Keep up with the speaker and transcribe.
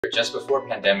Just before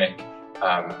pandemic,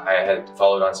 I had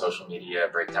followed on social media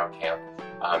Breakdown Camp,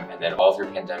 and then all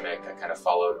through pandemic, I kind of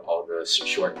followed all those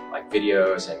short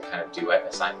videos and kind of duet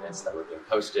assignments that were being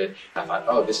posted. I thought,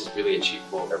 oh, this is really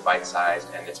achievable. They're bite-sized,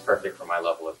 and it's perfect for my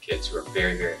level of kids who are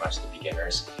very, very much the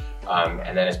beginners.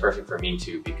 And then it's perfect for me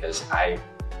too, because I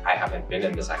haven't been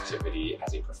in this activity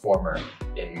as a performer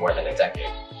in more than a decade.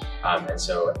 And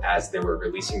so as they were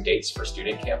releasing dates for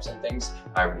student camps and things,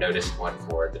 I noticed one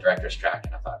for the director's track,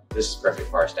 and I thought, this is perfect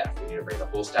for our staff. We need to bring the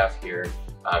whole staff here.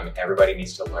 Everybody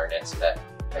needs to learn it.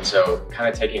 And so kind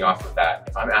of taking off of that,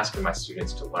 if I'm asking my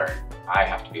students to learn, I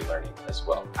have to be learning as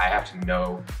well. I have to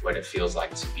know what it feels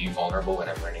like to be vulnerable when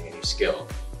I'm learning a new skill.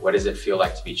 What does it feel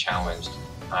like to be challenged?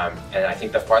 And I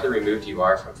think the farther removed you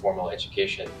are from formal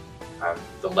education,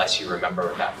 the less you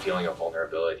remember that feeling of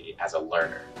vulnerability as a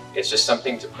learner. It's just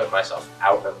something to put myself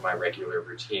out of my regular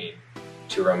routine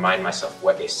to remind myself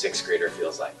what a sixth grader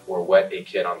feels like, or what a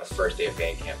kid on the first day of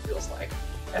band camp feels like.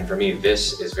 And for me,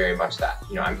 this is very much that.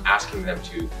 You know, I'm asking them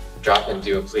to drop and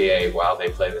do a plie while they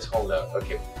play this whole note.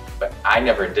 Okay, but I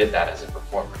never did that as a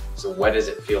performer. So what does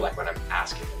it feel like when I'm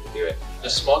asking them to do it? The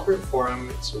small group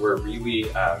forums were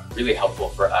really, really helpful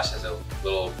for us as a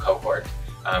little cohort.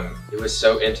 It was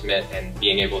so intimate, and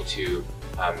being able to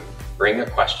bring a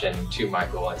question to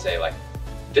Michael and say, like,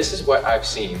 this is what I've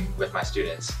seen with my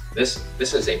students. This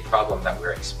is a problem that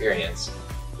we're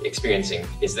experiencing.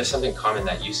 Is this something common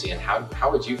that you see, and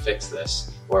how would you fix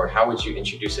this? Or how would you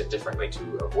introduce it differently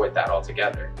to avoid that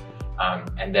altogether?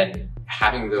 And then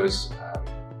having those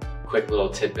quick little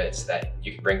tidbits that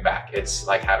you can bring back. It's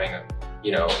like having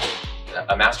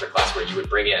a master class where you would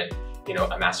bring in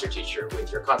a master teacher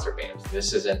with your concert band.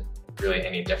 This isn't really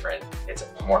any different. It's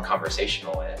more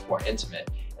conversational and it's more intimate.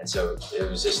 And so it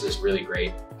was just this really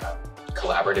great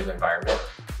collaborative environment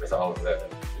with all of the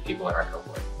people in our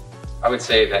cohort. I would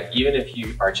say that even if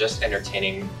you are just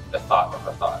entertaining the thought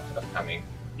of coming,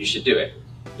 you should do it.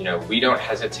 We don't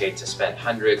hesitate to spend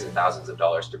hundreds and thousands of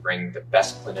dollars to bring the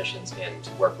best clinicians in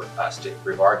to work with us, to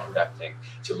improve our conducting,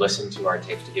 to listen to our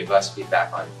tapes, to give us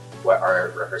feedback on what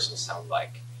our rehearsals sound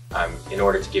like, in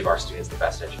order to give our students the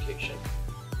best education.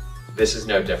 This is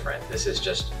no different. This is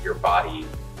just your body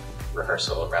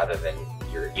rehearsal rather than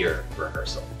your ear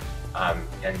rehearsal.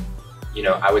 And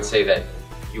I would say that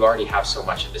you already have so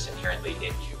much of this inherently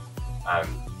in you.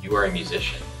 You are a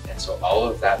musician, and so all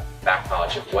of that back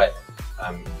knowledge of what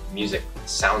music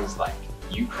sounds like,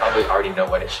 you probably already know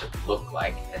what it should look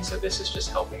like, and so this is just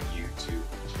helping you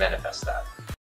to manifest that.